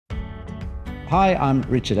Hi, I'm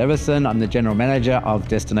Richard Everson. I'm the General Manager of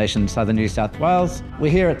Destination Southern New South Wales. We're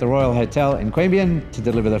here at the Royal Hotel in Queanbeyan to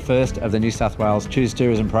deliver the first of the New South Wales Choose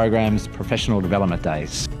Tourism Program's Professional Development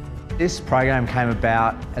Days. This program came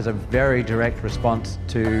about as a very direct response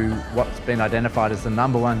to what's been identified as the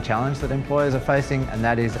 #1 challenge that employers are facing, and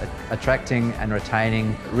that is attracting and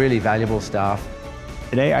retaining really valuable staff.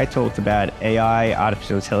 Today I talked about AI,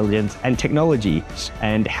 artificial intelligence and technology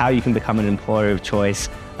and how you can become an employer of choice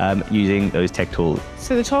using those tech tools.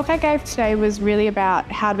 So the talk I gave today was really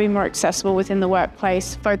about how to be more accessible within the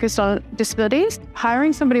workplace, focused on disabilities.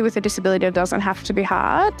 Hiring somebody with a disability doesn't have to be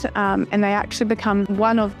hard, and they actually become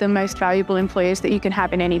one of the most valuable employees that you can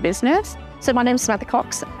have in any business. So my name's Samantha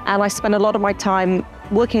Cox, and I spend a lot of my time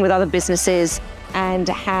working with other businesses and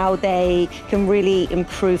how they can really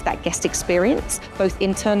improve that guest experience, both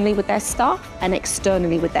internally with their staff and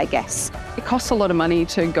externally with their guests. It costs a lot of money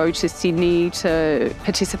to go to Sydney to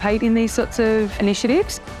participate in these sorts of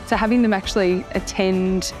initiatives. So having them actually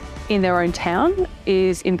attend in their own town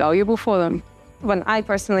is invaluable for them. When I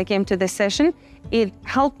personally came to this session, it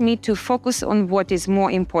helped me to focus on what is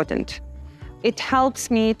more important. It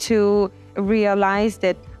helps me to realize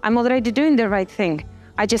that I'm already doing the right thing.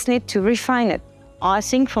 I just need to refine it. I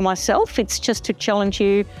think for myself, it's just to challenge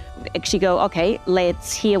you, actually go, okay,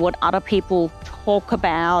 let's hear what other people talk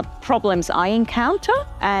about, problems I encounter,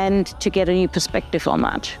 and to get a new perspective on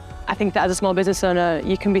that. I think that as a small business owner,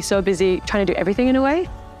 you can be so busy trying to do everything in a way.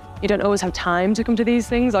 You don't always have time to come to these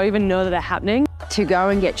things or even know that they're happening. To go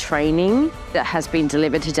and get training that has been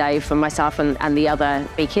delivered today from myself and the other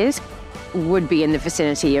speakers would be in the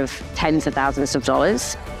vicinity of tens of thousands of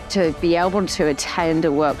dollars. To be able to attend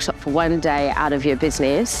a workshop for one day out of your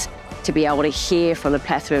business, to be able to hear from a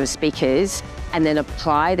plethora of speakers and then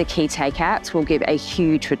apply the key takeouts will give a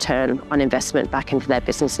huge return on investment back into their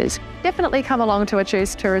businesses. Definitely come along to a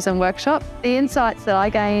Choose Tourism workshop. The insights that I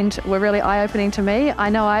gained were really eye-opening to me. I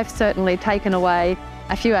know I've certainly taken away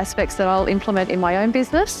a few aspects that I'll implement in my own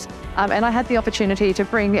business. And I had the opportunity to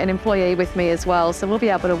bring an employee with me as well, so we'll be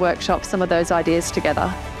able to workshop some of those ideas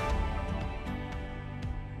together.